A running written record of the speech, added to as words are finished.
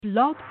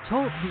Blog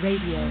Talk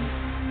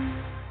Radio.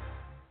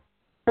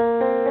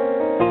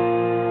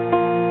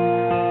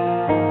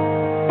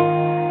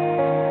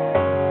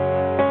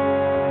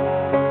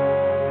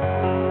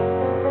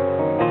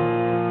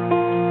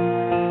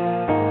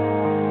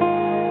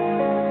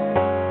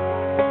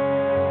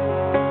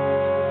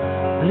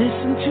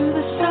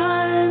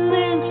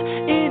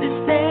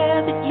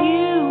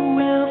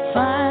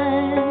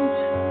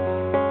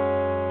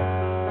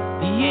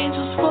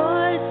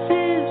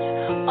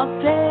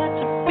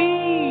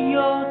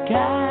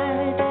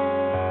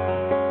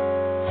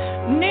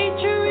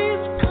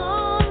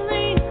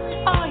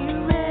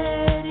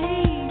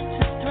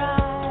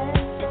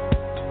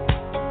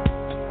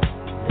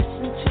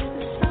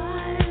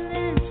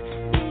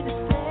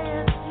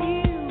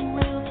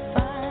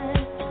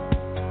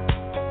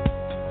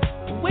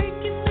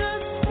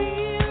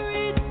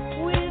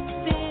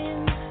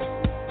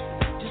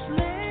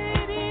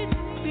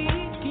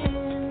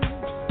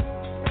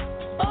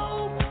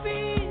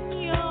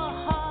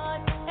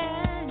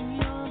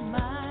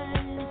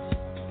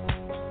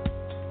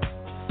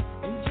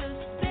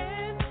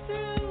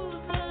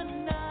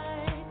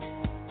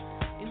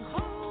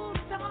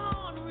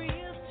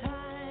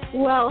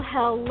 Well,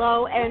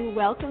 hello and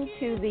welcome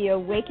to the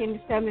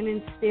Awakened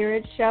Feminine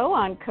Spirit Show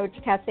on Coach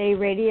Cafe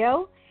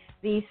Radio,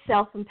 the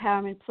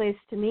self-empowerment place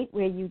to meet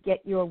where you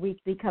get your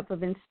weekly cup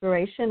of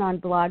inspiration on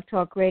Blog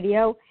Talk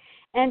Radio.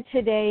 And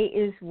today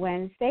is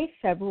Wednesday,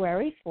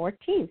 February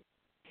 14th.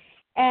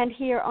 And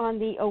here on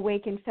the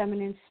Awakened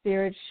Feminine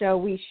Spirit Show,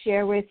 we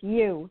share with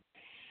you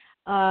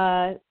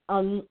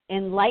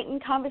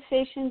enlightened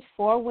conversations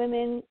for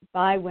women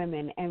by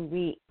women, and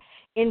we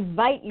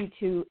invite you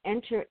to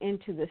enter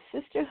into the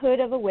sisterhood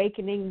of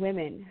awakening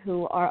women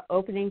who are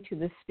opening to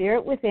the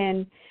spirit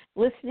within,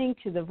 listening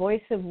to the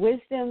voice of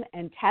wisdom,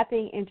 and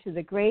tapping into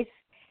the grace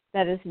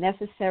that is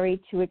necessary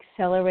to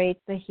accelerate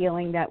the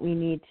healing that we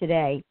need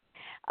today.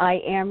 I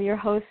am your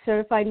host,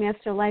 Certified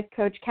Master Life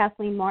Coach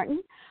Kathleen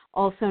Martin,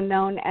 also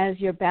known as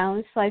your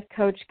Balanced Life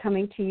Coach,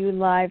 coming to you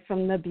live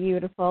from the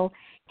beautiful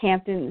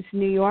Hamptons,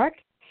 New York,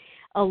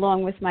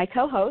 along with my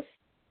co-host.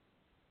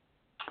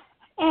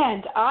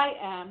 And I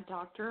am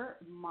Dr.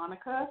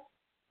 Monica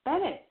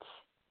Bennett,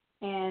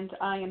 and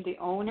I am the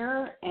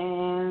owner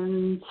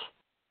and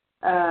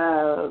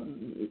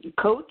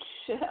coach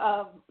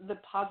of The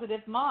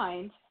Positive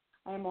Mind.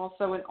 I am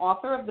also an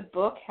author of the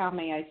book, How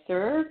May I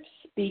Serve,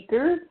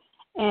 speaker,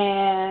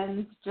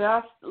 and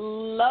just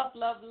love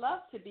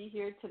to be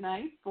here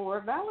tonight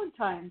for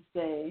Valentine's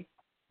Day.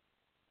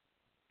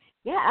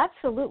 Yeah,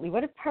 absolutely.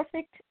 What a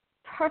perfect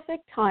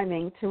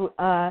timing to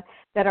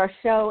that our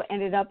show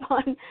ended up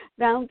on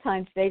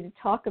Valentine's Day to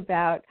talk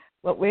about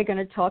what we're going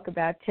to talk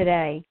about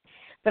today.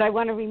 But I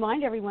want to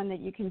remind everyone that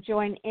you can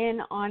join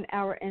in on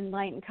our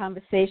enlightened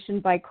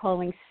conversation by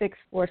calling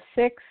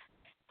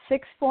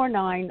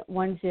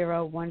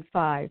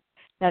 646-649-1015.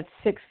 That's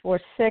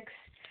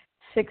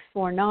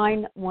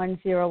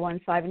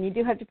 646-649-1015. And you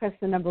do have to press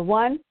the number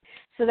 1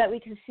 so that we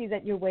can see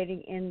that you're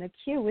waiting in the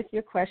queue with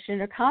your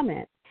question or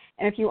comment.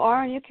 And if you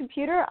are on your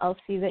computer, I'll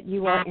see that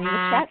you are in the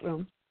chat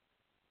room.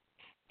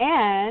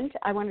 And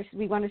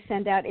we want to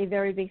send out a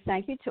very big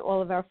thank you to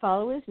all of our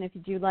followers. And if you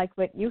do like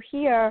what you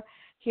hear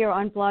here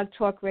on Blog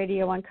Talk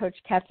Radio, on Coach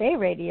Cafe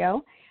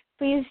Radio,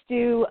 please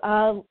do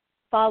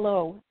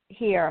follow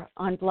here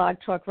on Blog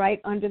Talk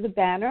right under the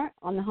banner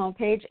on the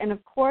homepage. And,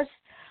 of course,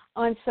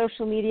 on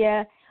social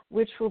media,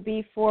 which will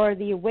be for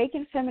the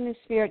Awakened Feminine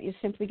Spirit, you're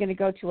simply going to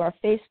go to our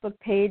Facebook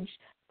page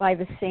by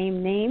the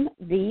same name,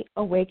 The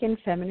Awakened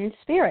Feminine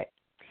Spirit.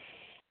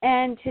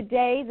 And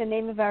today, the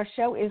name of our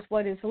show is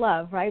What is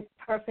Love, right?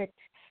 Perfect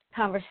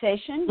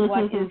conversation.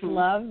 What is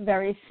love?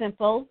 Very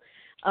simple,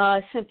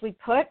 simply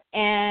put.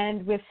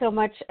 And with so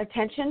much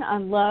attention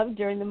on love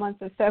during the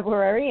month of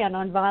February and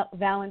on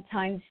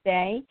Valentine's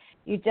Day,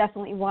 you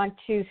definitely want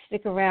to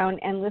stick around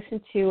and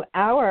listen to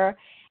our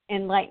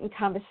enlightened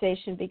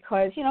conversation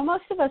because,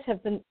 most of us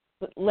have been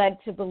led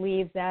to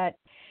believe that,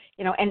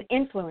 and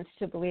influenced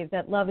to believe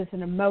that love is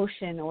an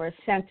emotion or a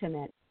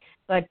sentiment.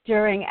 But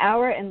during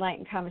our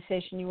enlightened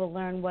conversation, you will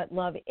learn what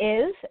love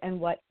is and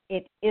what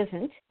it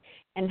isn't,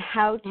 and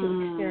how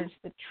to experience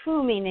the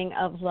true meaning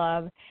of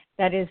love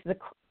that is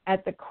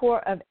at the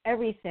core of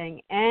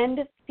everything,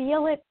 and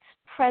feel its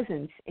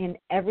presence in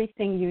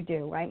everything you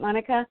do. Right,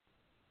 Monica?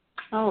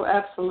 Oh,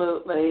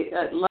 absolutely.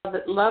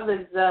 Love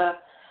is,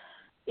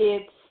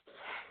 it's,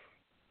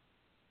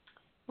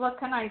 what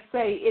can I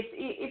say?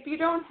 If you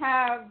don't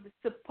have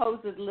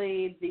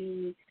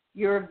supposedly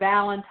your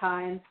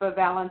Valentine's for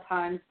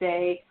Valentine's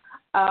Day,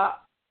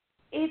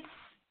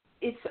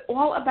 it's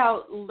all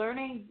about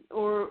learning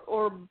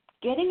or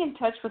getting in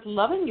touch with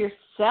loving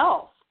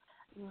yourself,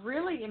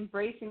 really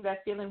embracing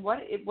that feeling.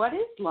 What is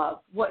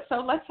love?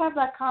 So let's have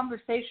that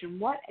conversation.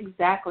 What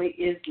exactly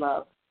is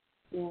love?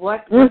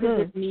 What does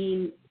it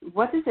mean?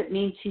 What does it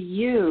mean to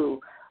you?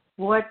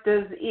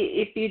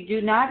 If you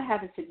do not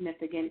have a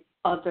significant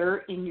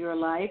other in your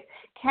life,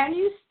 can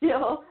you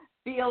still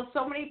feel,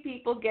 so many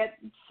people get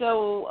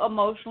so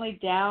emotionally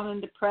down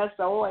and depressed.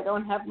 Oh, I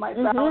don't have my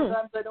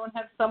balance. I don't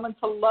have someone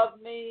to love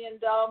me,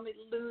 and I'm a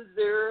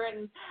loser.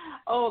 And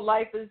oh,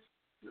 life is.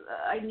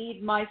 I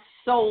need my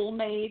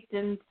soulmate,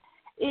 and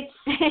it's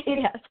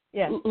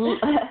yes.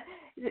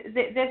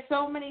 There's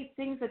so many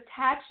things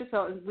attached to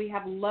it. We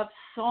have love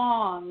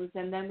songs,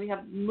 and then we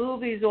have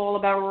movies all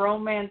about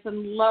romance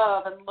and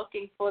love, and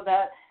looking for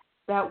that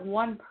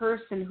one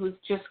person who's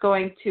just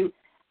going to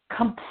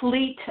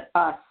complete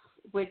us,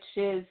 which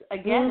is,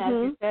 again, as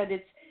you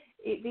said,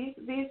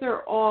 these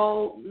are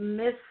all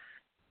misplaced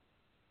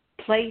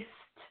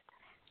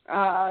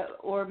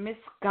or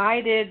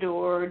misguided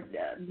or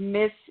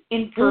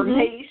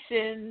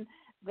misinformation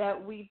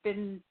that we've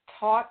been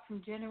taught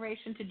from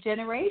generation to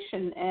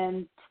generation.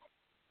 And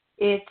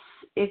it's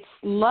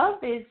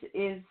love is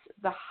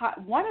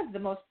one of the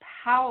most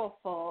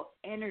powerful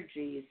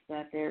energies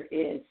that there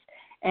is.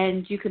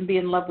 And you can be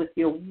in love with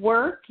your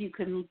work, you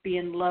can be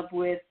in love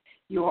with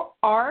your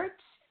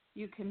art,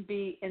 you can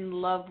be in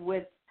love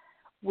with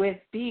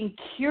being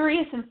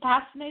curious and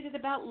fascinated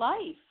about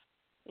life.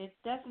 It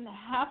doesn't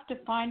have to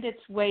find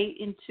its way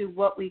into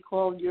what we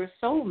call your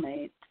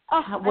soulmate.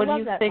 What do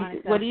you think?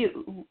 Monica.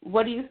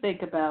 What do you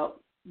think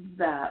about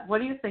that?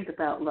 What do you think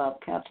about love,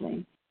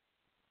 Kathleen?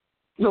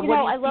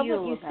 I love what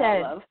you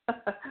said. Love?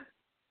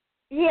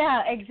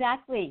 Yeah,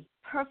 exactly.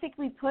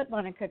 Perfectly put,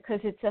 Monica,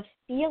 because it's a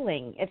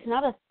feeling. It's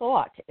not a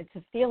thought. It's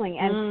a feeling.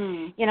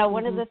 And,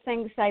 one of the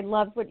things I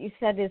love what you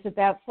said is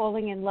about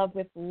falling in love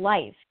with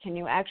life. Can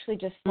you actually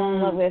just fall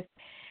in love with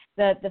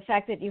the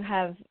fact that you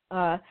have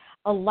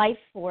a life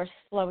force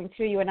flowing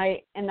through you? And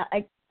I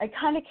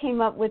kind of came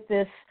up with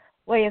this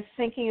way of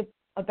thinking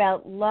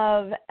about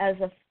love as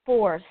a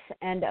force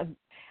and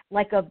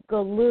like a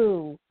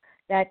glue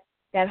that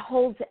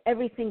holds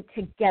everything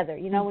together.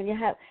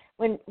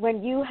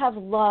 When you have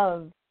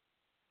love,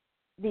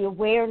 the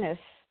awareness,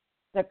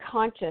 the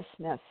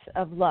consciousness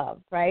of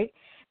love, right?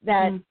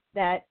 That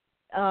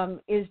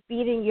is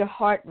beating your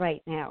heart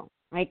right now,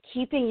 right?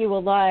 Keeping you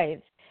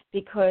alive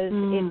because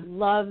it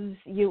loves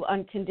you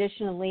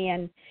unconditionally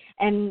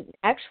and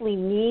actually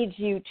needs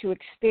you to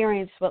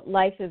experience what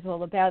life is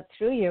all about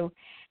through you.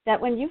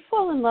 That when you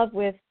fall in love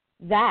with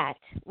that,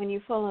 when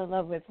you fall in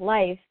love with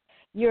life,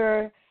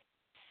 you're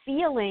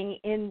feeling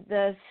in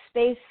the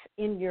space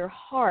in your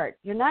heart.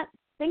 You're not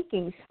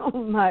thinking so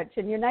much,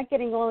 and you're not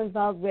getting all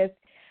involved with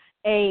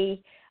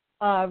a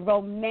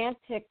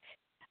romantic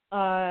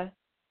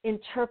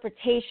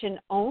interpretation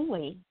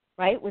only,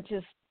 right? Which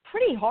is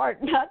pretty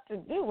hard not to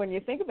do when you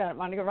think about it,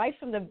 Monica. Right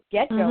from the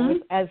get-go,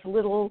 as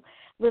little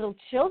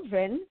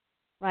children,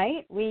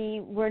 right?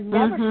 We were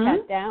never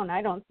shut down.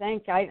 I don't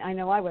think. I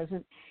know I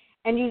wasn't.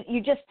 And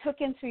you just took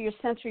in through your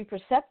sensory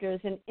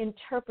perceptors an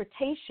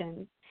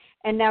interpretation,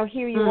 and now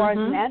here you are as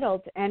an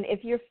adult. And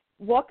if you're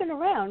walking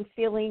around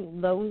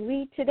feeling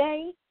lonely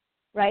today,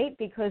 right,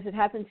 because it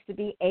happens to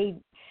be a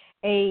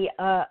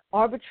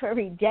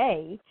arbitrary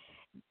day,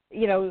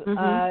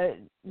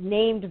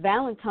 named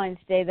Valentine's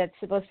Day, that's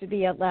supposed to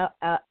be about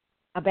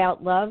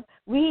love,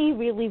 we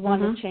really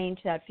want to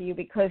change that for you,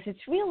 because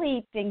it's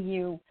releasing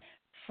you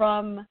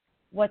from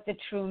what the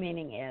true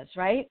meaning is,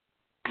 right?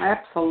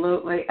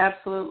 Absolutely.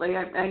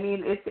 I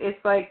mean,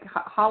 it's like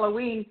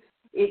Halloween.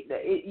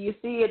 You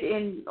see it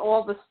in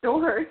all the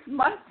stores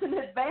months in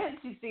advance.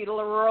 You see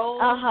little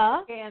rolls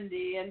of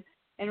candy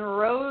and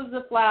rows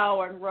of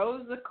flour and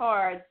rows of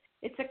cards.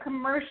 It's a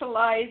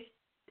commercialized.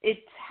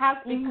 It has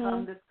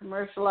become this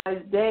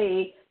commercialized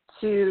day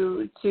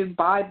to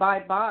buy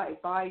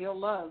your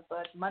love.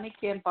 But money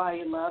can't buy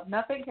your love.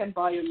 Nothing can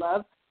buy your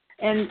love.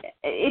 And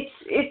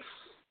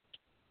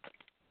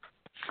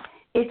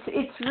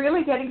it's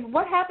really getting.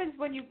 What happens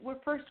when you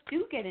first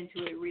do get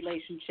into a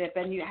relationship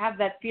and you have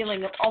that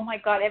feeling of, oh my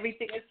God,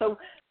 everything is so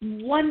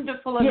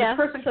wonderful and the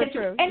person can't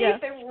do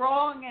anything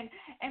wrong,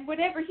 and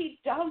whatever he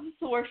does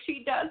or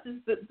she does is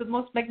the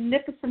most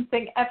magnificent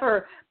thing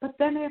ever. But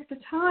then after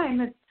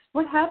time, it's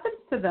what happens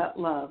to that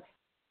love?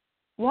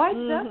 Why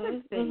does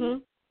it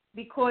be?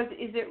 Because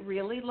is it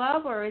really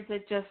love, or is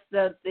it just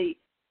the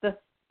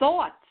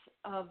thoughts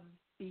of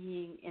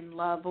being in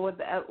love, or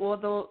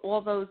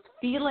all those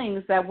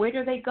feelings that where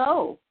do they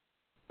go,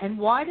 and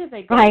why do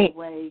they go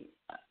away?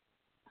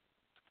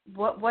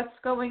 What's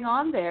going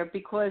on there?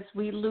 Because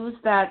we lose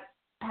that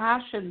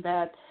passion,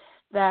 that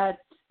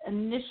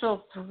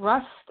initial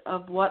thrust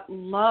of what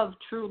love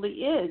truly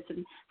is,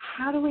 and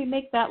how do we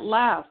make that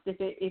last? If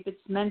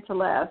it's meant to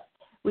last,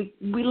 we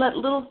let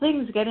little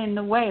things get in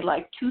the way,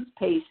 like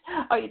toothpaste.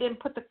 Oh, you didn't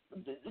put the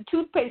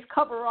toothpaste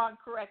cover on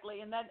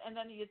correctly, and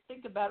then you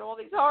think about all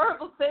these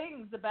horrible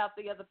things about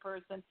the other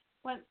person.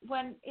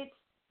 When it's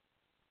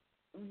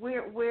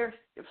where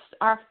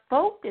our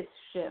focus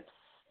shifts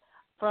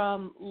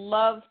from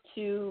love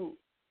to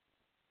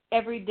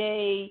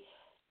everyday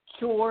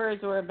chores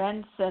or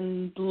events,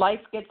 and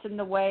life gets in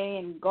the way,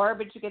 and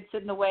garbage gets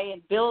in the way,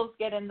 and bills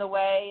get in the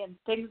way, and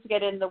things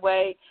get in the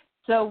way.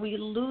 So we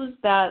lose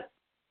that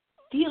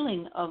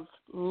feeling of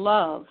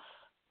love.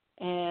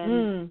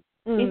 And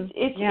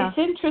it's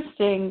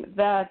interesting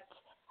that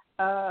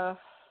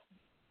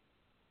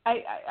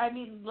I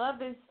mean,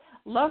 love is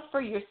love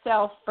for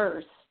yourself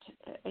first.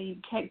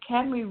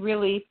 Can we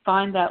really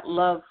find that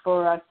love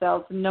for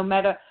ourselves, no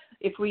matter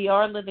if we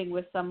are living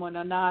with someone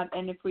or not?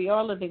 And if we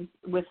are living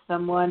with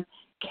someone,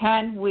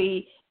 can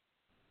we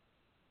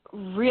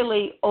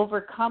really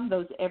overcome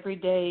those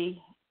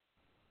everyday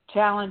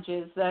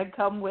challenges that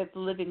come with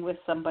living with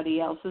somebody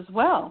else as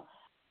well?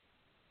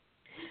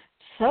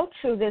 So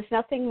true. There's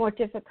nothing more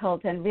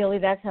difficult, and really,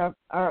 that's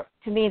our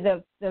to me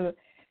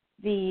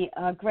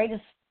the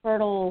greatest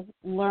fertile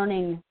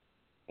learning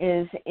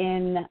is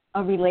in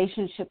a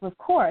relationship, of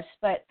course.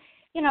 But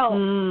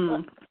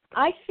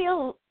I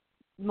feel,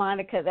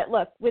 Monica, that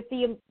look, with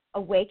the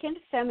awakened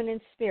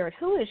feminine spirit,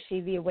 who is she?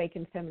 The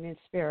awakened feminine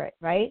spirit,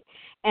 right?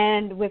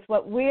 And with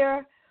what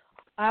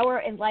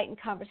our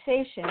enlightened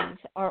conversations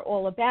are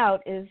all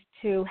about is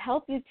to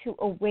help you to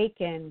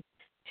awaken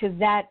to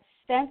that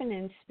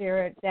feminine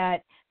spirit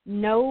that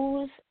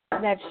knows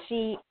that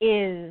she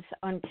is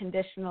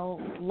unconditional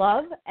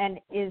love and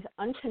is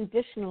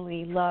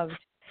unconditionally loved,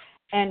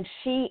 and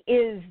she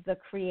is the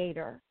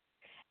creator,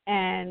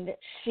 and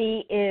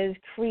she is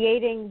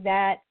creating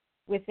that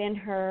within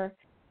her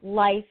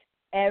life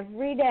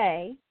every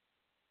day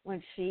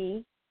when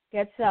she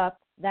gets up.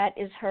 That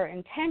is her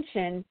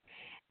intention,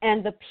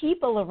 and the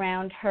people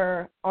around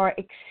her are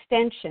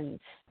extensions,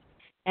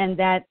 and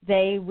that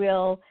they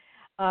will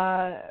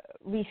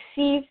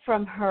receive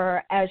from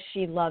her as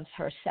she loves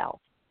herself.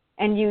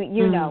 And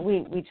you know,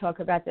 we talk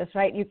about this,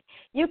 right?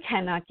 You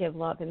cannot give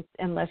love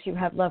unless you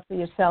have love for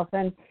yourself.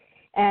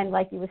 And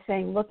like you were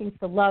saying, looking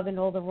for love in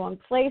all the wrong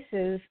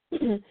places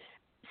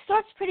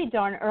starts pretty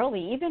darn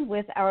early, even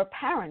with our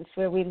parents,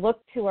 where we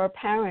look to our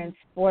parents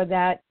for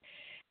that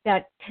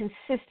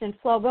consistent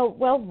flow.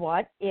 Well,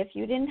 what if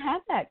you didn't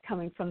have that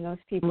coming from those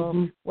people?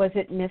 Mm-hmm. Was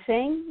it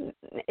missing?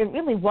 It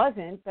really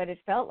wasn't, but it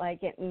felt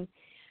like it.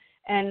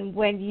 And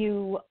when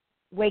you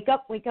wake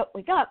up,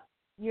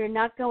 you're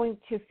not going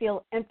to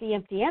feel empty,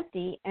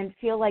 and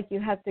feel like you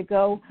have to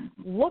go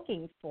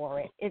looking for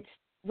it. It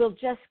will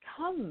just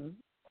come.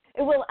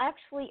 It will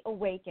actually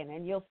awaken,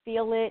 and you'll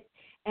feel it,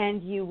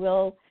 and you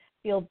will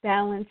feel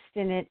balanced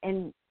in it.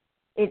 And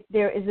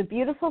there is a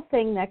beautiful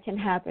thing that can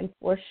happen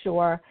for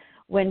sure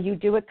when you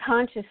do it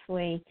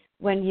consciously,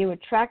 when you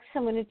attract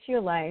someone into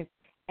your life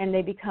and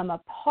they become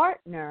a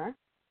partner,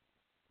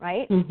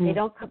 right? Mm-hmm. They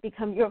don't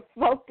become your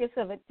focus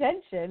of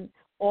attention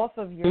off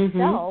of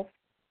yourself,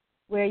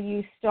 where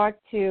you start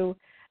to,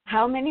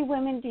 how many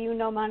women do you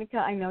know, Monica?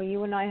 I know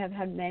you and I have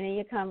had many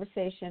a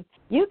conversation.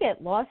 You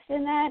get lost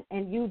in that,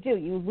 and you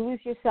lose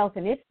yourself,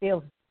 and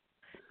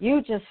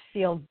you just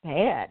feel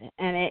bad,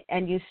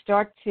 and you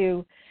start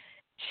to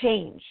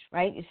change,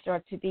 right? You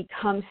start to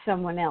become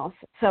someone else.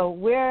 So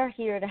we're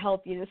here to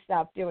help you to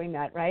stop doing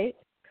that, right?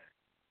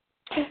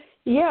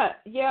 Yeah.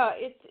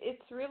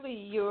 It's really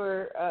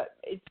your.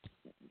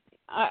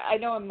 I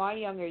know in my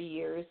younger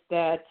years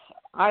that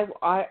I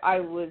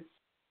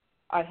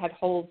had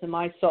holes in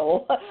my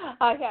soul.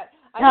 I had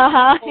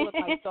a hole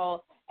in my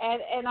soul,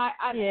 and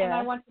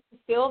I wanted to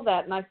fill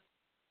that, and I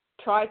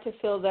tried to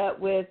fill that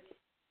with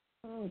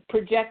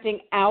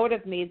projecting out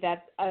of me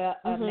that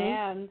a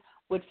man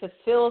would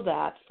fulfill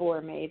that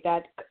for me,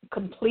 that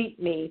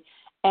complete me.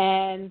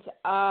 And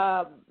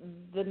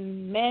the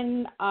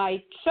men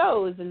I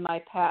chose in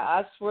my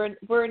past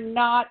were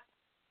not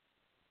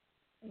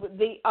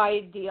the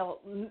ideal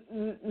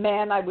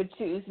man I would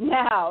choose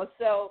now.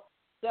 So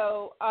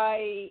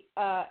I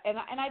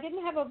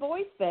didn't have a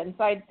voice then.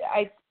 So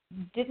I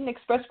didn't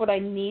express what I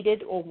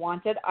needed or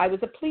wanted. I was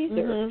a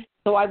pleaser.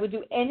 So I would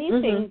do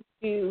anything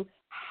to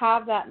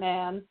have that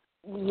man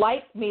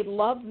like me,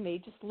 love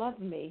me, just love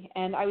me.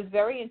 And I was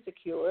very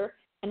insecure,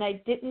 and I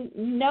didn't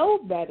know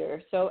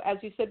better. So as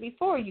you said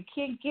before, you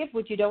can't give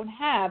what you don't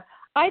have.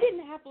 I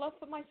didn't have love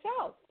for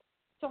myself.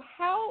 So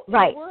how in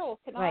the world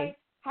can I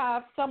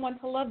have someone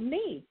to love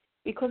me?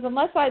 Because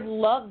unless I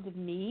loved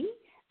me,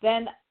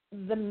 then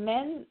the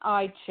man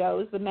I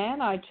chose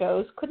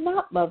could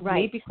not love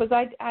me, because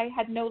I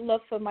had no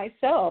love for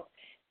myself.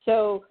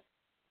 So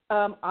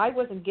I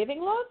wasn't giving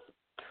love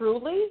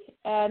truly,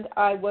 and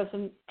I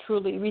wasn't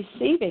truly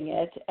receiving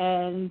it.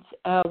 And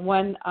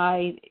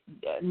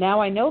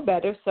now I know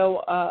better,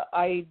 so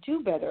I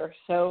do better.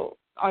 So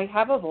I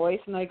have a voice,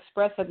 and I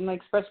express it, and I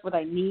express what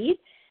I need,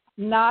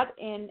 not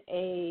in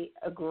a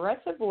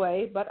aggressive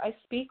way, but I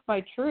speak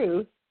my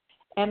truth,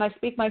 and I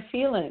speak my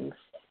feelings.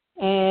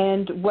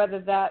 And whether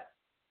that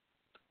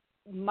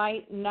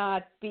might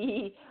not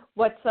be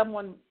what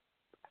someone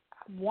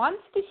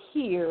wants to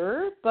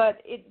hear,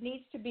 but it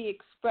needs to be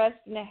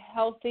expressed in a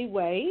healthy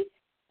way.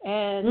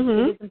 And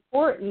it is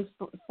important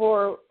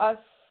for us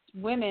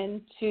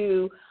women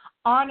to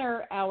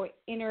honor our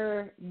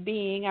inner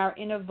being, our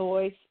inner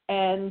voice.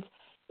 And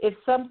if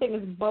something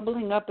is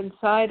bubbling up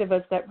inside of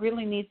us that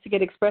really needs to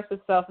get expressed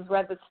itself, is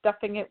rather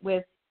stuffing it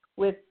with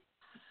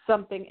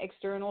something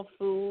external,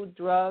 food,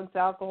 drugs,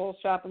 alcohol,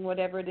 shopping,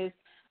 whatever it is,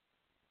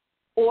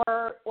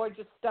 or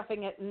just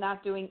stuffing it and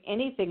not doing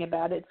anything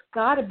about it. It's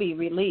got to be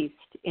released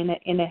in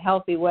a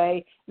healthy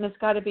way, and it's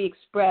got to be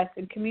expressed.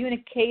 And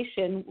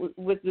communication,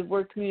 with the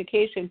word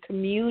communication,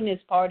 commune is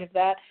part of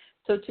that.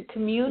 So to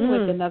commune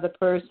with another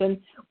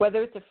person,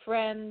 whether it's a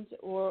friend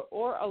or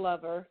a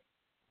lover,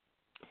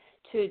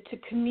 to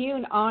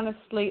commune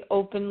honestly,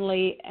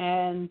 openly,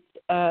 and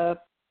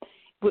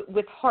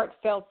with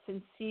heartfelt,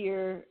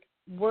 sincere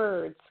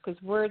words,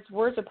 because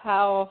words are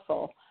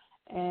powerful,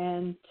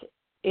 and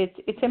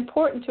it's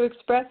important to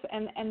express.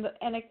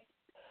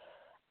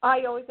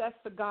 I always ask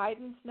for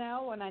guidance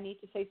now when I need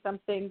to say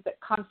something that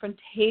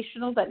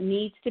confrontational that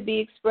needs to be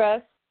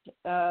expressed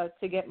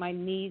to get my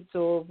needs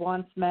or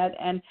wants met,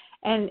 and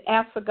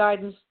ask for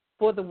guidance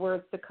for the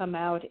words to come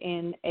out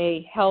in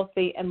a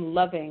healthy and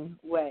loving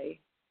way.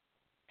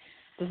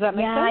 Does that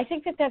make sense? Yeah, I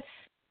think that's.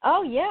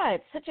 Oh yeah,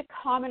 it's such a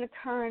common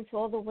occurrence.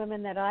 All the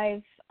women that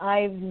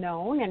I've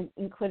known, and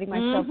including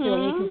myself too,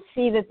 and you can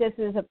see that this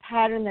is a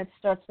pattern that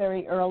starts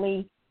very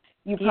early.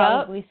 You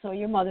probably saw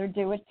your mother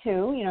do it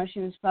too. You know, she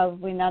was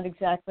probably not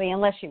exactly,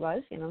 unless she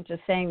was. You know,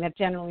 just saying that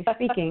generally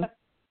speaking,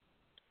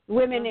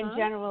 women in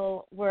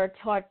general were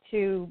taught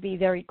to be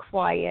very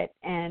quiet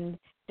and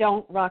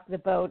don't rock the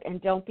boat, and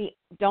don't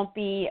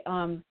be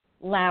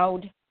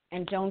loud,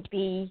 and don't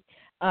be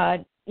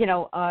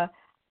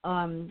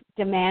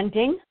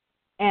demanding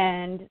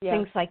and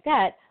things like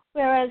that.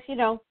 Whereas, you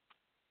know,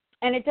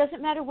 and it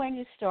doesn't matter when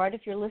you start.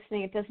 If you're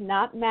listening, it does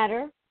not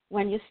matter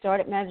when you start.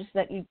 It matters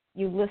that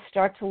you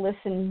start to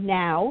listen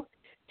now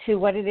to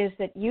what it is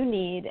that you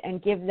need,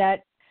 and give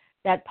that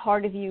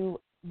part of you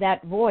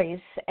that voice.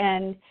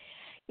 And,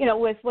 you know,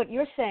 with what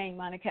you're saying,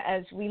 Monica,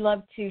 as we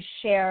love to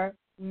share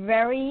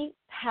very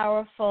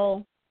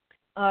powerful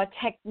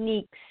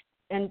techniques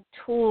and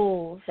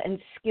tools and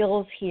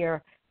skills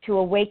here to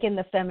awaken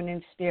the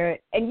feminine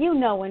spirit. And you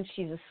know when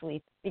she's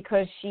asleep,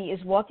 because she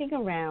is walking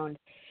around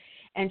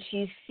and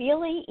she's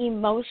feeling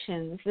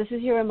emotions. This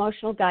is your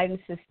emotional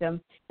guidance system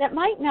that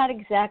might not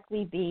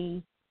exactly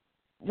be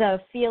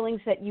the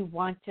feelings that you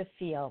want to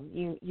feel.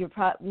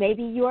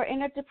 Maybe you're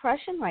in a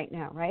depression right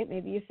now, right?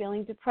 Maybe you're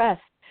feeling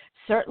depressed.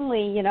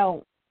 Certainly, you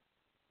know,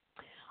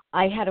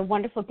 I had a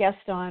wonderful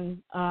guest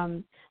on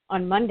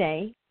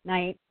Monday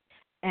night,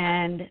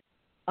 and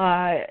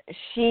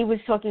she was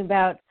talking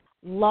about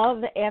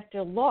love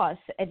after loss.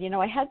 And, you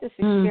know, I had this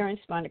experience,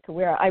 Monica,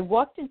 where I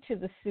walked into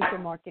the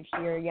supermarket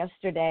here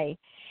yesterday,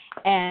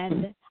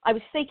 and I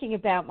was thinking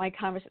about my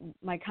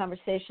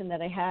conversation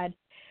that I had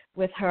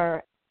with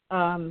her.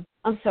 I'm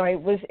sorry,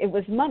 it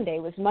was Monday.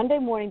 It was Monday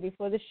morning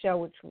before the show,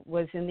 which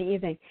was in the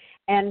evening.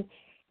 And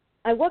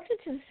I walked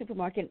into the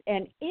supermarket,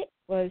 and it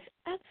was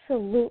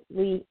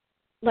absolutely,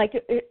 like,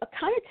 it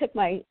kind of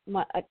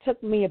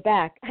took me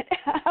aback at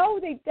how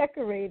they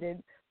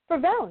decorated for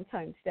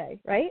Valentine's Day,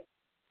 right?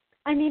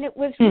 I mean, it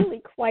was really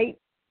quite,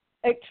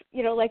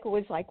 you know, like, it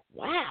was like,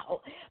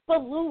 wow,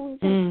 balloons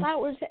and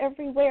flowers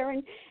everywhere,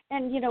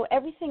 and you know,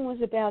 everything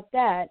was about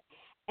that.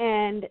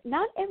 And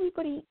not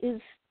everybody is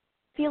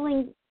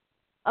feeling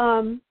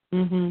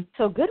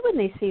so good when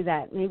they see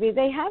that. Maybe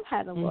they have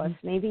had a loss.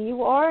 Maybe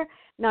you are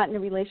not in a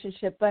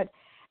relationship. But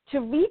to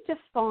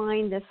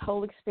redefine this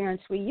whole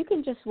experience where you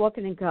can just walk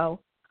in and go,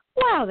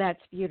 wow,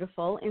 that's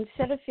beautiful,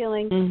 instead of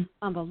feeling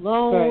I'm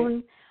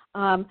alone.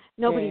 Right.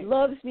 Nobody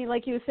loves me,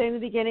 like you were saying in the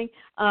beginning.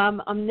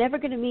 I'm never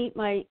going to meet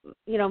my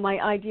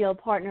ideal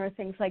partner, or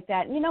things like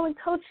that. And, you know, in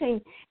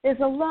coaching, there's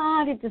a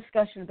lot of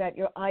discussion about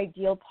your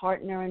ideal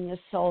partner and your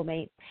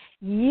soulmate.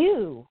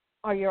 You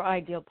are your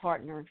ideal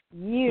partner.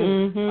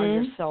 You are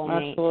your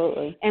soulmate.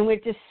 Absolutely. And we're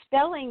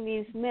dispelling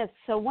these myths.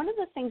 So one of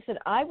the things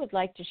that I would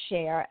like to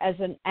share as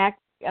an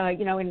act, and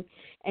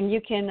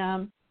you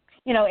can,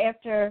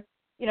 after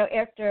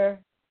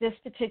this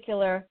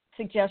particular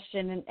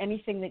suggestion, and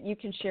anything that you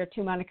can share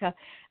too, Monica,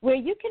 where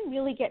you can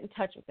really get in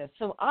touch with this.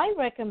 So I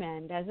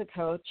recommend, as a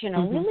coach,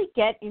 really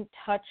get in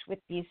touch with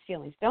these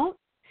feelings. Don't,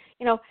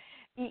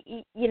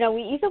 we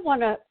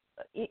either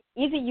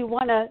you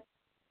want to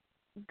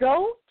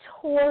go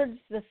towards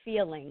the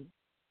feeling,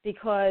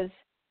 because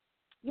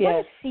you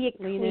want to see it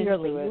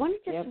clearly. You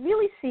want to just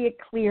really see it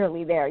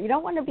clearly there. You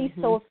don't want to be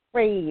so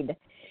afraid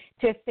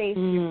to face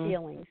your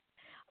feelings.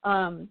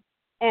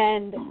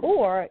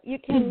 Or you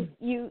can,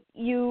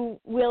 you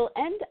will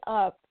end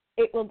up,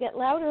 it will get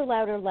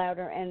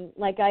louder, and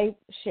like I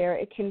share,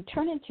 it can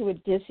turn into a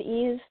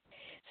dis-ease.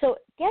 So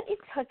get in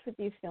touch with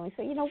these feelings.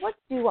 So, what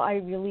do I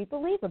really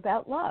believe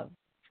about love?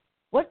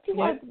 What do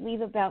I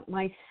believe about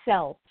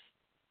myself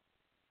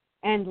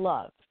and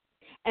love?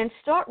 And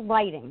start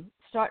writing.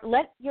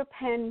 Let your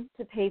pen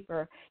to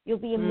paper. You'll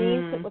be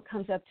amazed at what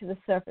comes up to the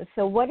surface.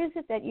 So what is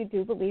it that you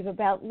do believe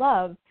about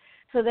love,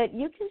 so that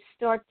you can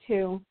start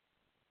to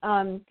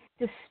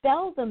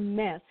dispel the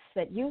myths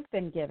that you've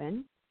been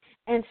given,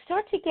 and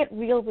start to get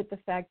real with the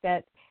fact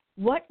that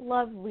what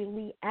love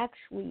really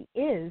actually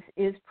is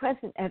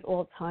present at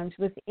all times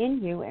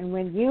within you. And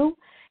when you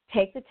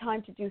take the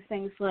time to do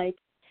things like,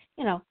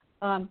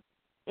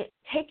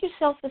 take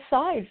yourself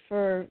aside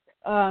for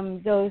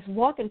those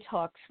walk and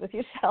talks with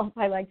yourself,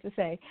 I like to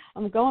say.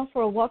 I'm going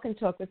for a walk and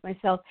talk with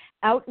myself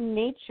out in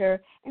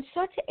nature and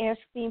start to ask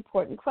the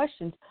important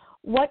questions.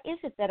 What is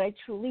it that I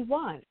truly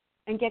want?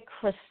 And get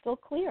crystal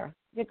clear.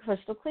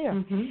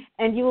 Mm-hmm.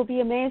 And you will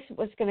be amazed at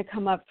what's going to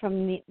come up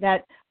from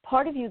that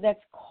part of you that's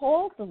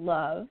called the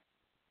love,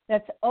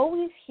 that's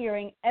always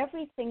hearing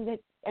everything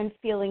and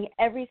feeling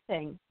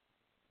everything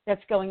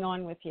that's going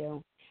on with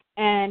you.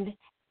 And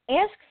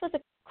ask for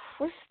the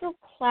crystal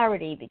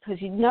clarity,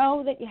 because you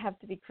know that you have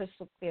to be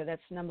crystal clear.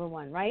 That's number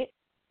one, right?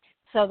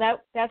 So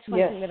that's one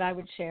thing that I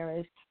would share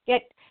is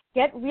get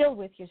real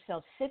with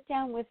yourself. Sit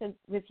down with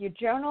your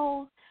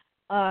journal.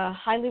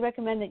 Highly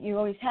recommend that you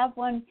always have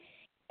one,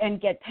 and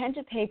get pen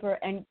to paper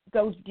and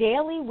go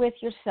daily with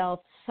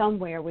yourself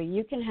somewhere where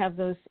you can have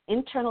those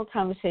internal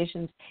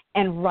conversations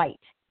and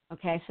write.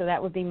 Okay, so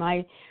that would be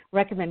my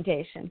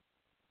recommendation.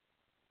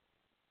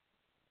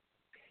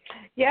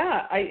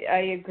 Yeah,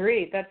 I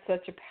agree. That's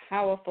such a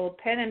powerful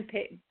pen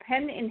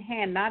in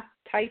hand, not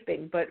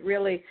typing, but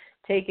really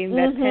taking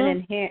that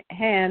pen in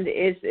hand.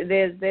 Is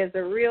there's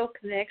a real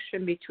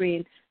connection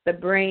between the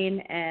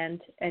brain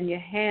and your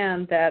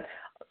hand, that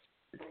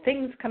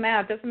things come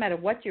out. Doesn't matter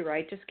what you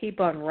write, just keep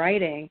on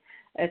writing.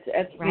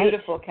 It's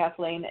beautiful,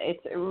 Kathleen.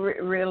 It's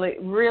really,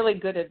 really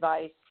good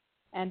advice.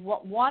 And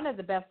one of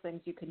the best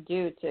things you can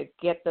do to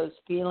get those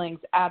feelings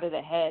out of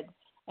the head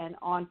and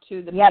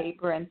onto the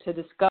paper, and to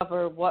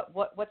discover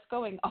what's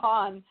going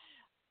on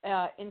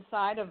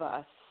inside of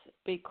us,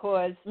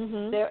 because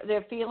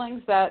they're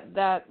feelings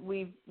that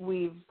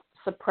we've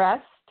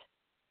suppressed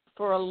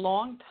for a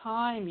long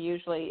time.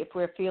 Usually, if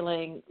we're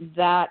feeling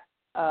that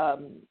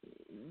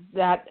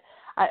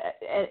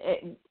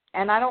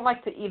and I don't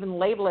like to even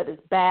label it as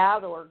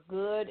bad or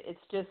good. It's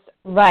just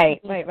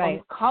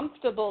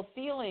uncomfortable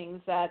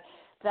feelings that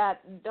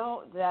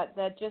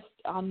just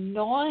are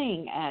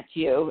gnawing at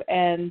you,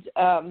 and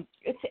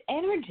it's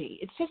energy.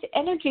 It's just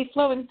energy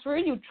flowing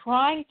through you,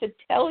 trying to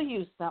tell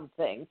you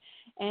something.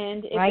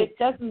 And if it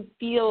doesn't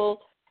feel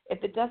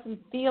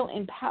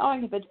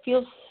empowering, if it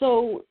feels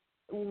so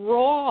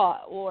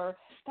raw, or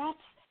that's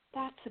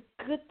a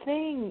good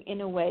thing in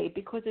a way,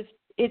 because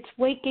it's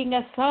waking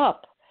us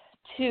up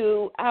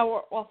to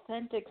our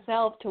authentic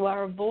self, to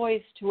our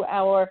voice, to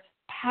our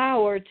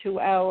power, to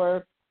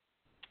our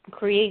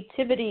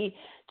creativity,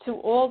 to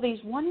all these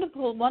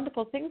wonderful,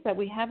 wonderful things that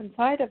we have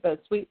inside of us.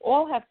 We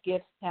all have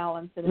gifts,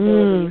 talents, and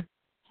abilities.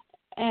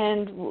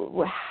 And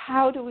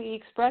how do we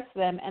express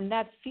them? And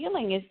that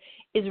feeling is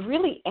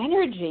really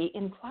energy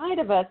inside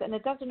of us, and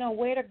it doesn't know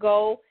where to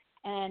go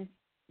and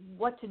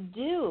what to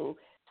do.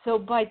 So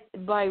by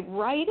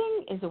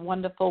writing is a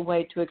wonderful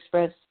way to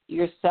express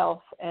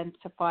yourself and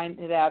to find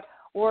it out.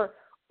 Or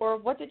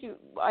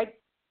I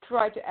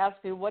tried to ask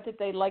you, what did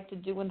they like to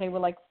do when they were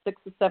like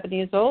 6 or 7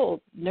 years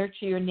old?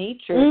 Nurture your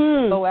nature.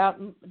 Go out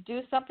and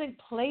do something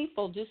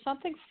playful. Do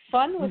something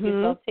fun with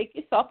yourself. Take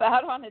yourself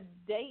out on a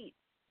date.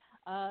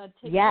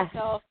 Take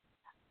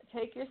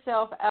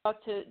yourself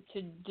out to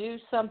do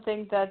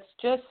something that's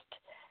just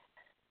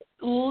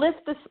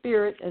lift the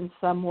spirit in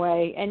some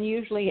way. And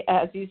usually,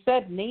 as you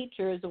said,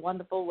 nature is a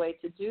wonderful way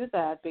to do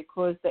that,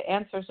 because the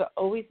answers are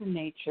always in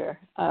nature.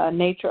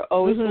 Nature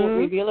always will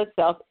reveal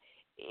itself.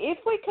 If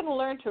we can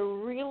learn to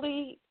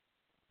really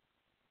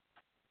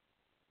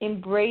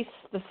embrace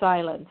the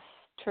silence,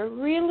 to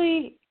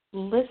really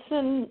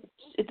listen,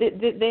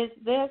 there's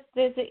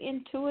an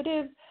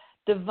intuitive,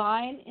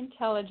 divine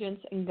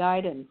intelligence and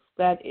guidance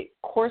that it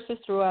courses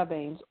through our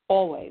veins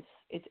always.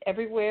 It's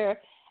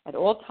everywhere at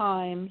all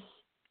times,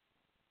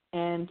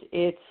 and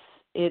it's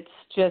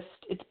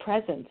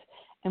present.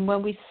 And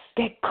when we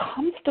get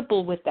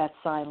comfortable with that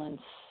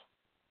silence,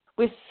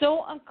 we're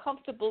so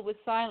uncomfortable with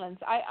silence.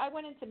 I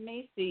went into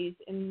Macy's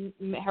in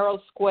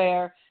Herald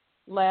Square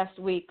last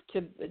week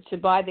to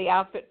buy the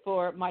outfit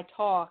for my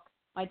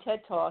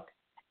TED Talk,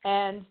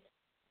 and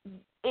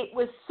it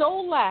was so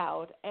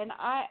loud, and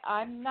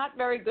I'm not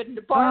very good in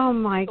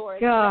department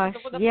stores. Oh, my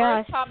gosh, the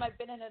first time I've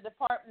been in a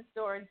department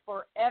store in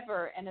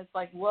forever, and it's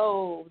like,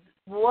 whoa.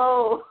 It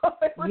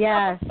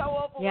was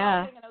so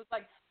overwhelming, and I was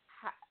like,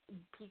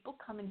 people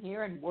come in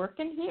here and work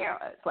in here?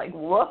 It's like,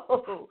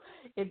 whoa.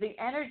 The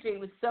energy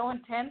was so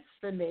intense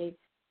for me,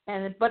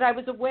 but I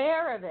was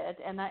aware of it,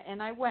 and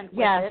I went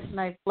with it,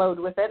 and I flowed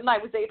with it, and I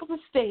was able to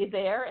stay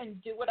there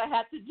and do what I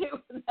had to do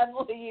and then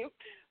leave.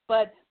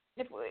 But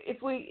if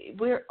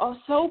we're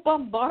so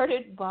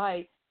bombarded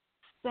by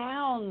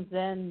sounds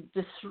and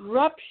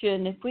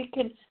disruption, if we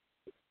can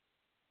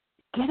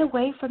get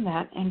away from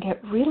that and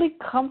get really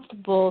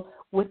comfortable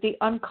with the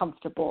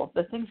uncomfortable,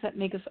 the things that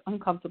make us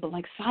uncomfortable,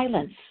 like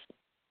silence,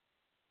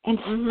 and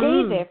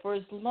stay there for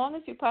as long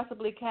as you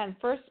possibly can.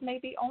 First,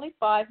 maybe only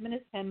 5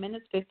 minutes, 10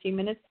 minutes, 15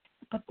 minutes,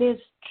 but there's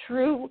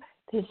juiciness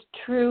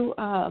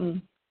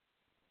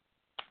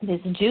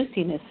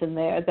in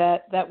there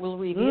that will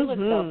reveal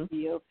itself to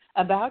you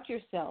about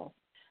yourself.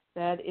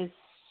 That is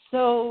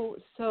so,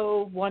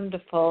 so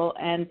wonderful.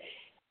 And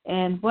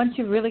once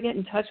you really get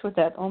in touch with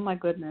that, oh my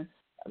goodness,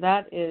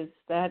 that is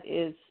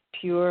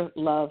pure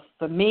love.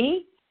 For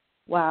me,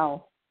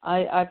 wow,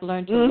 I've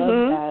learned to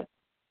love that,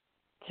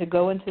 to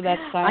go into that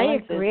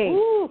silence. I agree.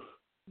 Ooh.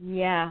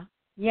 Yeah.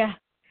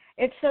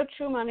 It's so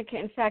true, Monica.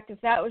 In fact,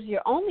 if that was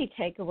your only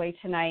takeaway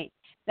tonight,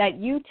 that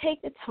you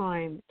take the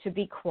time to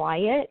be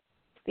quiet,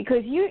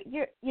 because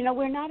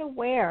we're not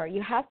aware.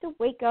 You have to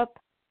wake up.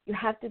 You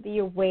have to be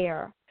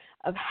aware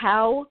of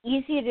how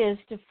easy it is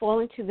to fall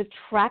into the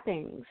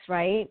trappings,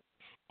 right?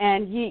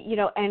 And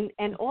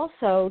and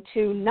also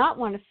to not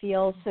want to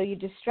feel, so you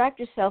distract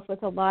yourself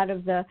with a lot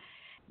of the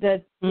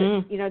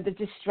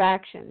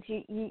distractions.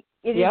 It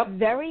is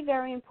very,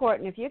 very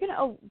important. If you're going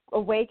to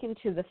awaken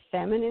to the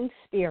feminine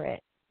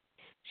spirit,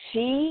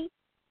 she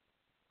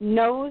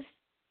knows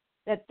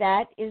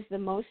that is the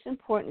most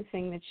important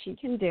thing that she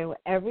can do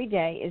every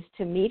day, is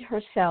to meet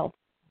herself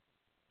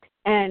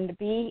and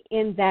be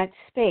in that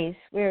space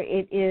where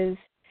it is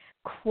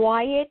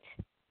quiet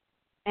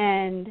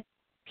and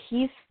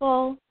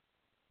peaceful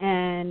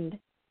and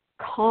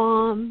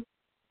calm,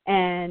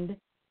 and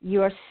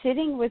you're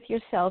sitting with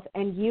yourself,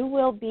 and you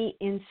will be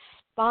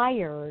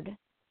inspired,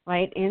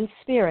 right, in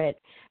spirit,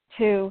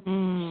 to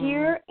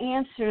hear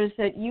answers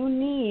that you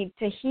need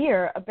to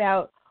hear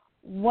about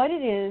what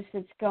it is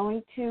that's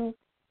going to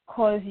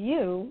cause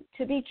you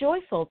to be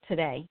joyful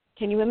today.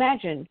 Can you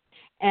imagine?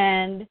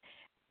 And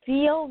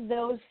feel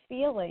those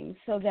feelings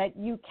so that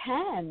you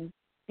can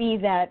be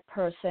that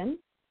person,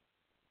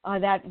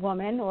 that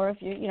woman, or if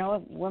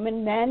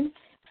women, men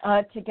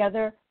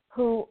together,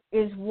 who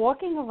is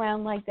walking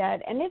around like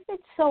that. And if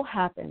it so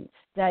happens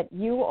that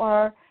you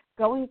are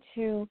going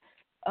to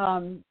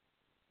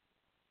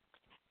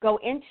go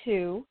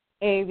into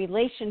a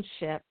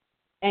relationship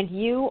and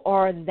you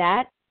are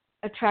that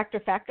attractor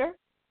factor,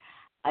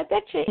 I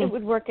bet you it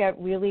would work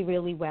out really,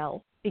 really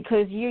well.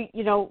 Because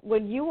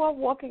when you are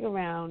walking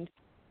around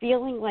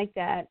feeling like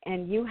that,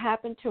 and you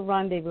happen to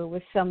rendezvous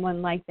with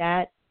someone like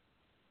that,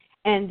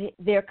 and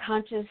they're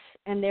conscious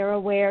and they're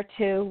aware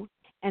too,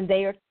 and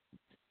they are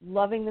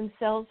loving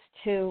themselves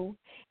too,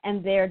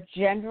 and they're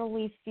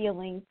generally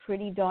feeling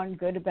pretty darn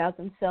good about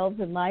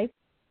themselves in life,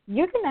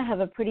 you're going to have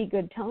a pretty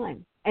good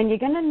time. And you're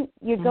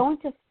going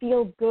to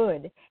feel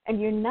good, and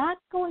you're not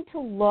going to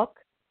look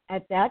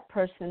at that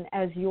person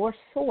as your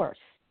source,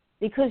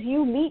 because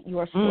you meet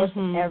your source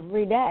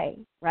every day,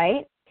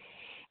 right?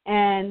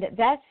 And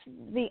that's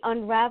the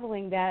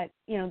unraveling that,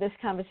 this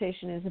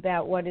conversation is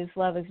about. What is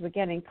love? As we're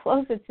getting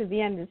closer to the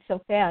end, it's so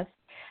fast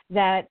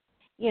that,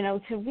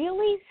 to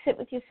really sit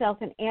with yourself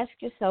and ask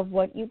yourself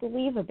what you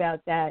believe about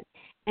that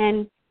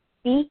and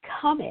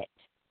become it.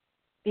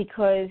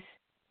 Because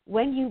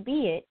when you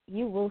be it,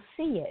 you will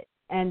see it.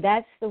 And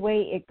that's the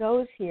way it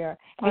goes here.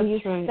 And you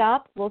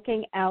stop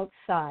looking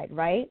outside,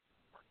 right?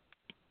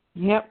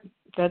 Yep.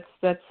 That's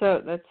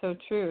so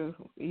true.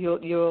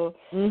 You'll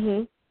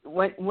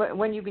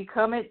when you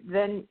become it,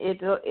 then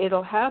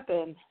it'll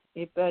happen.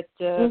 But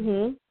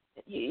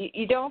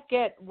you don't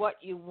get what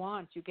you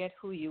want. You get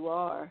who you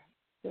are.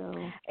 So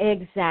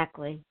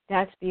exactly.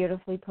 That's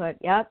beautifully put.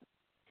 Yep.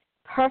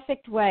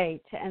 Perfect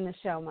way to end the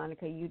show,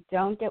 Monica. You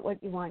don't get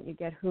what you want. You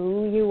get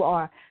who you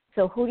are.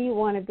 So who do you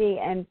want to be?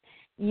 And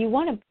you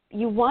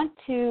want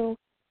to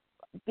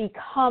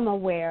become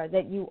aware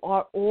that you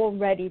are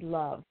already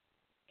loved.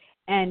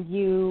 And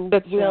you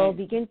will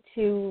begin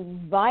to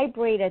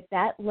vibrate at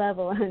that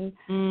level. And,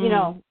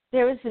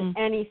 there isn't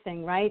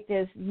anything, right?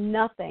 There's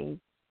nothing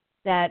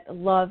that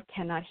love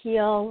cannot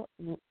heal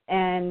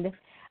and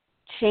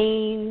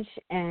change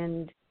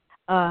and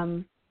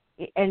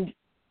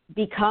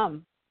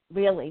become,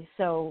 really.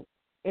 So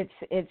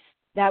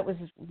that was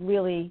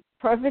really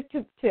perfect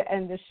to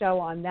end the show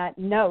on that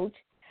note.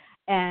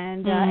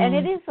 And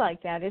it is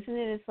like that, isn't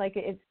it? It's like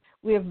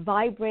we're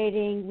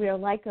vibrating. We're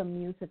like a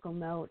musical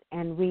note,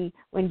 and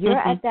when you're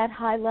at that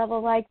high level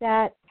like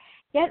that,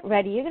 get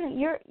ready.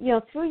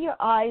 You're through your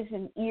eyes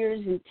and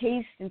ears and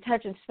taste and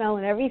touch and smell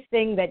and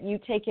everything that you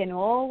take in,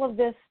 all of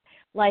this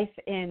life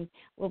in,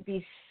 will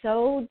be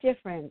so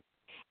different.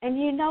 And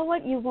you know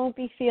what? You won't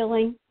be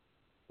feeling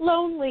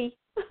lonely.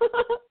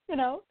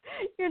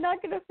 You're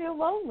not going to feel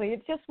lonely.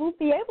 It just won't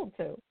be able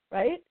to,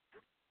 right?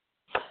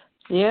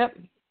 Yep.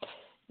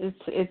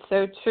 It's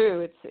so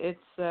true. It's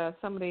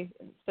somebody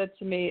said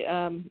to me,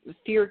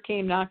 fear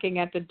came knocking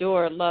at the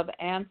door, love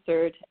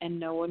answered, and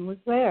no one was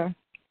there.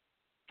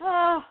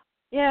 Oh,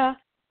 yeah.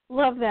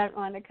 Love that,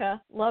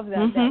 Monica. Love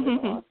that. That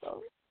was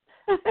awesome.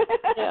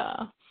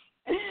 Yeah.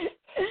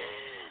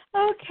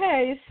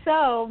 Okay,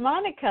 so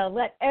Monica,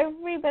 let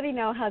everybody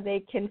know how they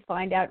can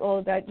find out all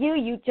about you.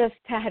 You just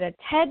had a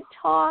TED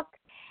Talk,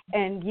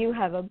 and you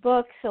have a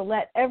book, so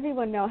let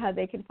everyone know how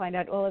they can find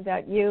out all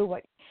about you,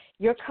 what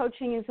your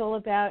coaching is all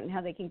about, and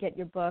how they can get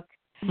your book,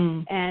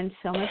 and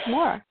so much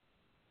more.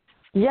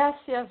 Yes.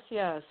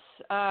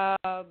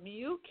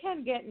 You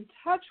can get in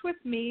touch with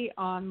me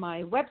on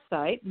my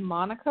website,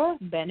 Monica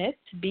Bennett,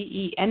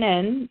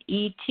 BENNETT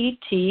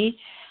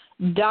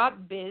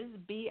 .biz,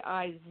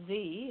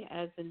 B-I-Z,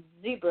 as in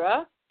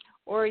zebra,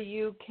 or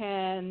you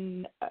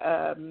can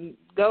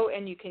go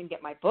and you can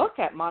get my book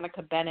at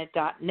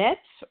monicabennett.net,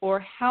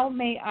 or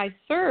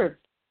howmayIserve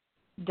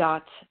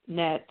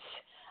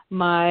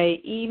My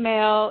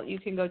email, you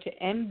can go to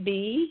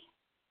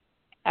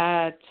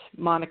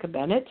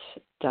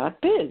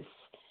mb@monicabennett.biz.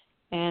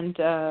 And,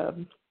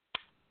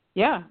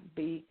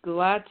 be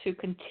glad to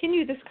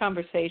continue this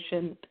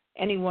conversation,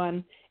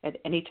 anyone, at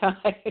any time.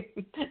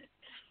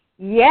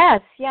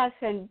 Yes,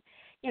 and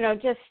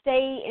just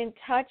stay in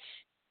touch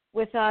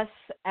with us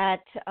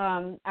at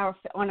on our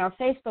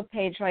Facebook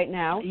page right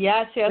now.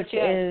 Yes. Which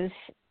is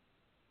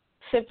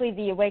simply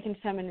the Awakened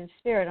Feminine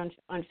Spirit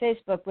on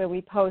Facebook, where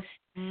we post,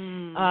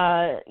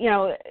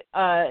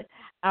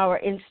 our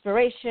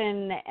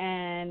inspiration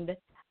and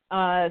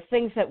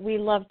things that we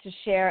love to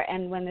share,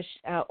 and when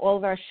all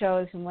of our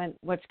shows and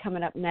what's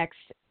coming up next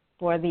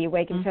for the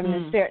Awakened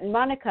Feminine Spirit. And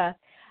Monica,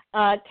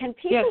 can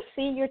people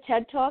see your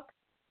TED Talk?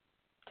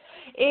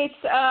 It's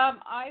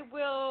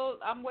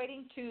I'm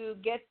waiting to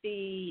get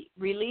the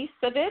release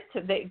of it.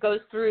 It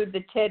goes through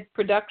the TED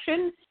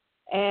production,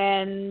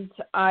 and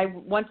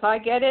once I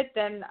get it,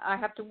 then I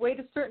have to wait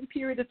a certain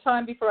period of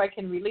time before I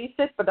can release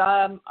it. But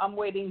I'm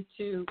waiting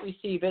to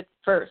receive it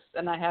first,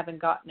 and I haven't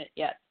gotten it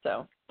yet.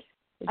 So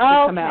it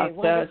should come out.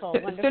 Wonderful.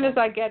 As soon as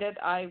I get it,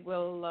 I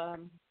will.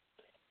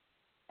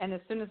 And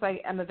as soon as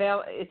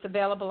it's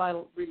available,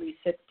 I'll release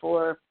it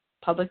for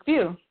public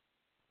view.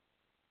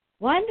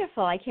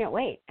 Wonderful. I can't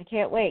wait.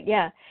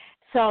 Yeah.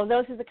 So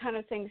those are the kind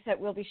of things that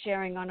we'll be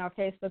sharing on our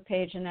Facebook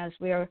page, and as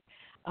we're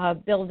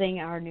building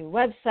our new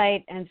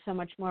website and so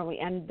much more.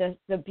 And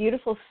the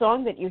beautiful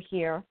song that you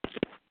hear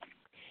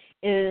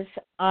is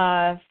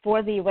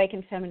For the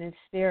Awakened Feminine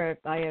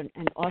Spirit by an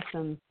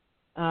awesome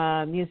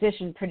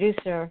musician,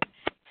 producer.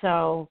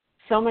 So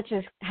much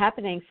is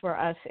happening for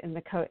us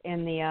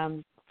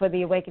for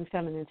the Awakened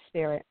Feminine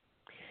Spirit.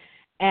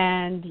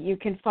 And you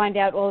can find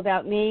out all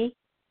about me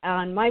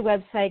on my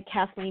website,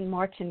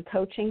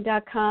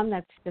 KathleenMartinCoaching.com.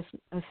 That's just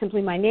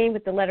simply my name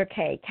with the letter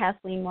K,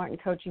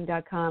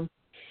 KathleenMartinCoaching.com.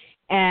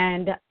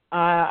 And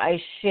I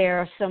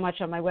share so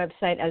much on my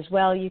website as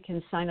well. You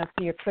can sign up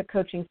for your Quick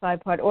Coaching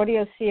 5-part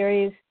audio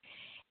series,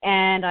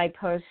 and I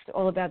post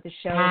all about the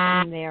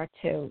shows in there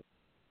too.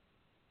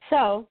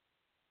 So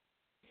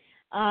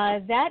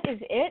that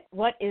is it.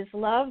 What is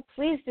love?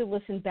 Please do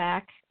listen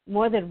back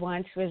more than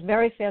once. We're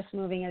very fast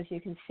moving, as you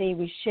can see.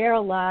 We share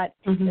a lot.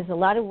 There's a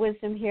lot of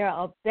wisdom here.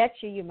 I'll bet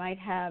you might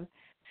have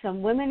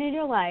some women in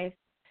your life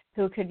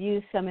who could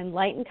use some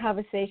enlightened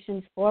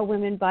conversations for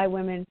women by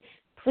women.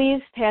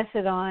 Please pass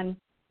it on.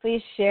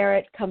 Please share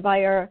it. Come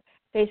by our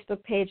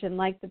Facebook page and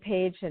like the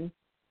page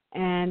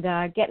and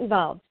get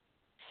involved.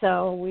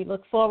 So we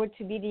look forward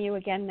to meeting you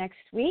again next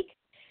week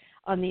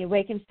on the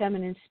Awakened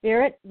Feminine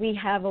Spirit. We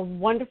have a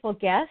wonderful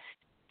guest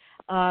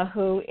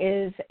who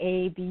is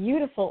a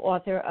beautiful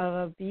author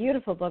of a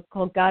beautiful book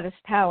called Goddess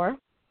Power,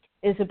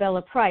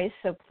 Isabella Price.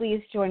 So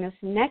please join us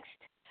next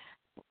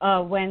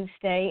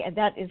Wednesday, and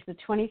that is the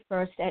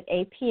 21st at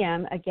 8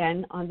 p.m.,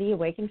 again on the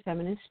Awakened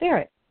Feminine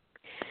Spirit.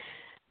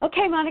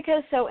 Okay,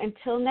 Monica, so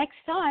until next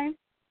time.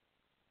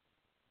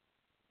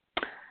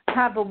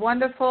 Have a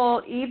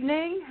wonderful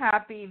evening.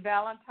 Happy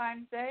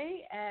Valentine's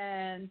Day,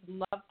 and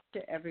love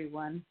to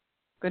everyone.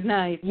 Good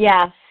night.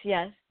 Yes.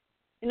 Good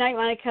night,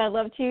 Monica.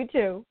 Love to you,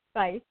 too.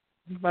 Bye.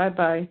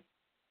 Bye-bye.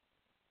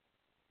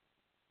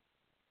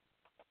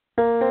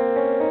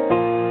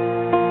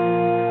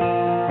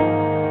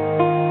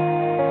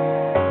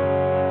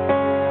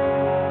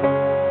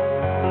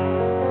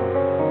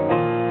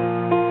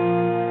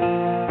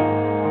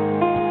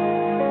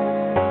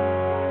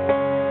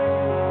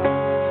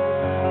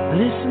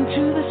 Listen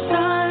to the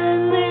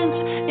silence,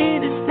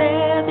 it is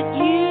there that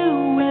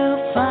you will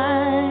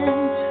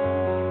find.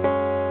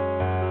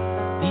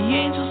 The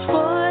angels'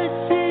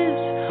 voices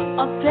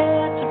are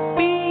there to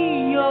be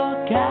your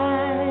guide.